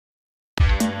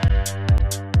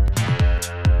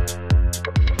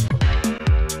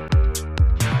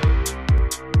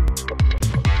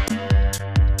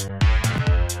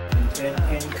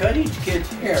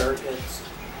hair, it's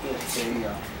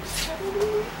a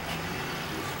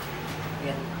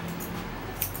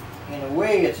in a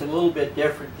way it's a little bit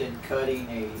different than cutting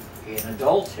an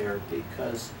adult's hair,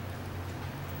 because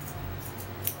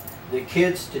the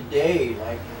kids today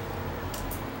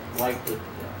like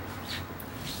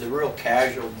the real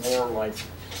casual, more like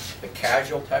the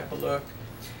casual type of look,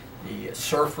 the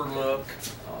surfer look,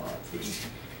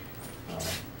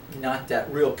 not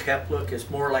that real kept look. It's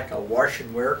more like a wash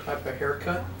and wear type of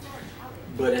haircut.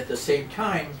 But at the same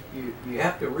time, you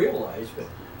have to realize what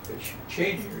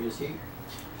Shane here is,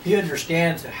 he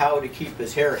understands how to keep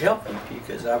his hair healthy,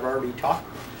 because I've already talked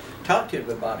to him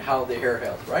about how the hair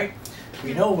health, right?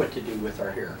 We know what to do with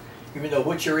our hair. Even though,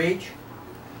 what's your age?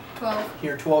 12.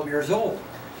 You're 12 years old.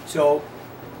 So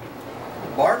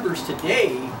barbers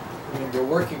today, when they're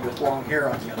working with long hair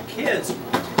on young kids,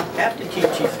 have to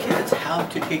teach these kids how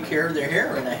to take care of their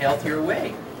hair in a healthier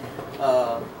way.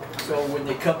 So when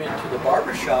they come into the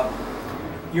barber shop,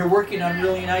 you're working on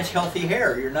really nice healthy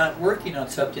hair. You're not working on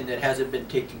something that hasn't been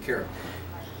taken care of.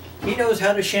 He knows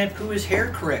how to shampoo his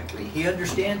hair correctly. He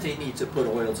understands he needs to put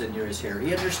oils into his hair.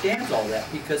 He understands all that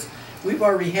because we've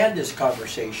already had this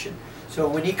conversation. So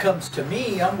when he comes to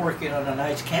me, I'm working on a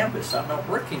nice canvas. I'm not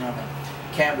working on a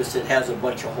canvas that has a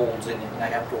bunch of holes in it and I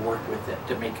have to work with it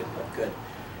to make it look good.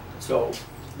 So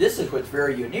this is what's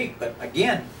very unique. But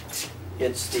again,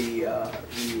 it's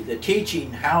the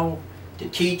teaching how to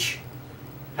teach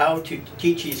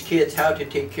these kids how to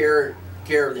take care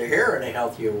of their hair in a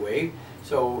healthier way.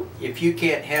 So if you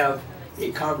can't have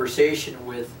a conversation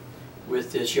with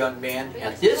this young man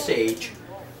at this age,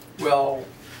 well,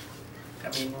 I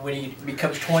mean, when he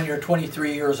becomes 20 or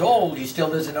 23 years old, he still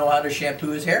doesn't know how to shampoo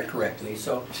his hair correctly.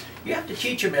 So you have to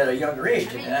teach him at a younger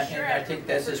age, and I think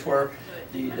this is where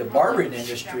the barbering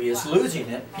industry is losing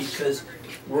it, because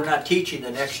we're not teaching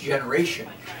the next generation.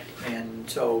 And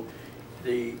so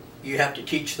you have to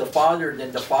teach the father,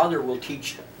 then the father will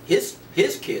teach his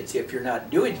kids if you're not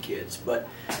doing kids. But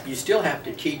you still have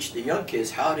to teach the young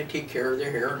kids how to take care of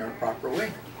their hair in a proper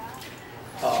way.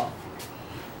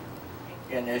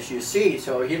 And as you see,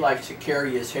 so he likes to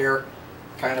carry his hair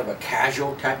kind of a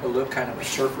casual type of look, kind of a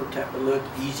surfer type of look,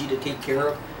 easy to take care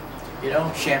of. You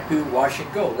know, shampoo, wash and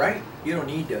go, right? You don't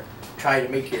need to try to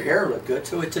make your hair look good.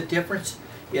 So it's a difference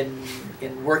in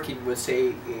working with,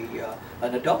 say,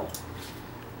 an adult.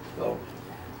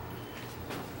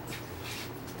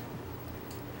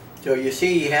 So you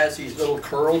see he has these little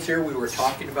curls here we were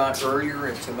talking about earlier,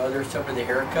 and some of the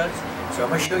haircuts. So I'm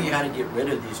going to show you how to get rid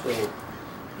of these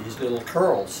little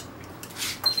curls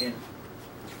and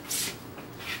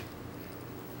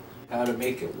how to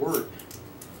make it work.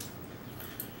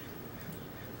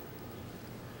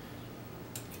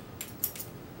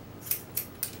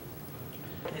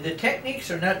 And the techniques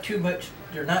are not too much,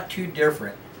 they're not too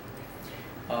different.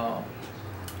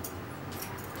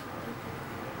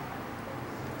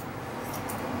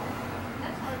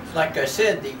 Like I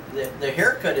said, the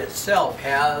haircut itself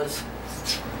has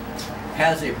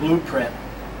a blueprint.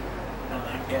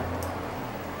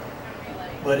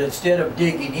 But instead of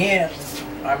digging in,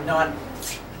 I'm not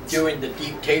doing the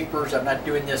deep tapers. I'm not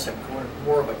doing this. I'm going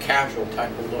more of a casual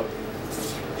type of look.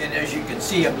 And as you can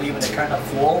see, I'm leaving it kind of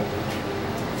full,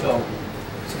 so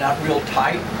it's not real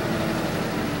tight.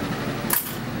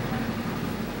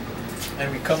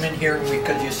 And we come in here,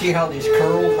 because you see how these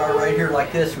curls are right here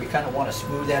like this, we kind of want to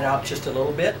smooth that out just a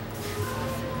little bit.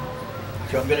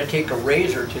 So I'm going to take a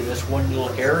razor to this one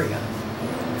little area.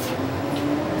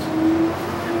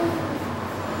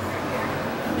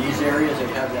 And these areas that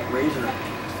have that razor,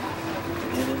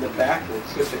 and in the back we'll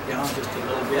clip it down just a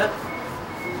little bit.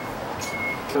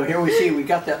 So here we see we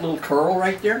got that little curl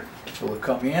right there. So we'll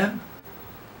come in.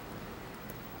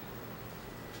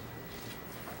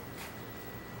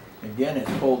 Again, it's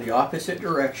pulled the opposite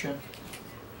direction,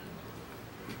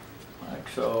 like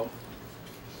so.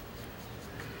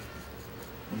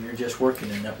 And you're just working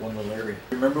in that one little area.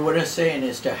 Remember what I'm saying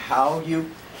as to how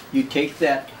you take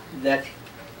that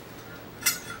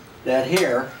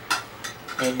hair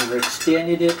and you're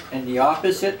extending it in the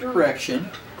opposite direction.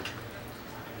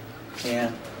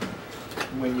 And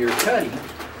when you're cutting,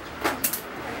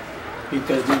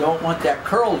 because we don't want that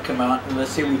curl to come out, and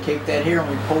let's say we take that hair and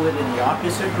we pull it in the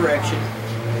opposite direction.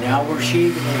 Now we're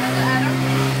shaving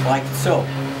it like so.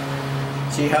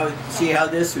 See how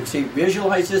this would see,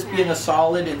 visualize this being a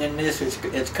solid, and then this is,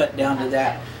 it's cut down to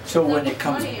that. So when it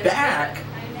comes back,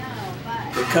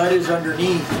 the cut is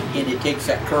underneath and it takes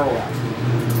that curl out.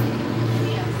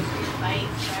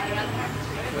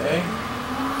 Okay.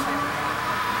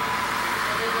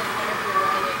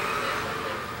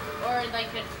 Or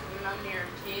like a numb your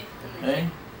teeth. Okay.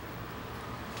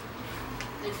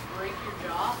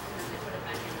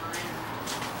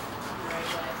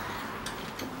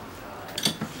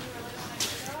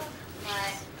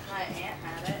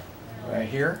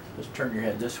 here. Just turn your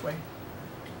head this way.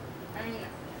 I mean,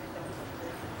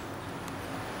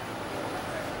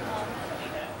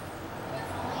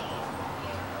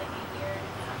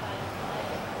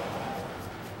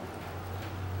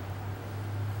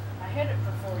 I had it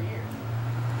for 4 years.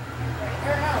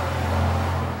 Or no,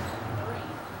 3.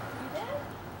 You did?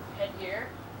 Headgear,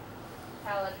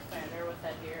 palate expander with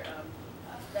headgear,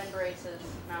 then braces.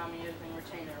 Now I'm using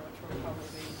retainer, which will probably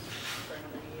be for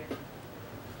another year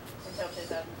until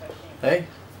 2015. Hey,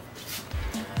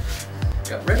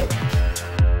 got rid of it.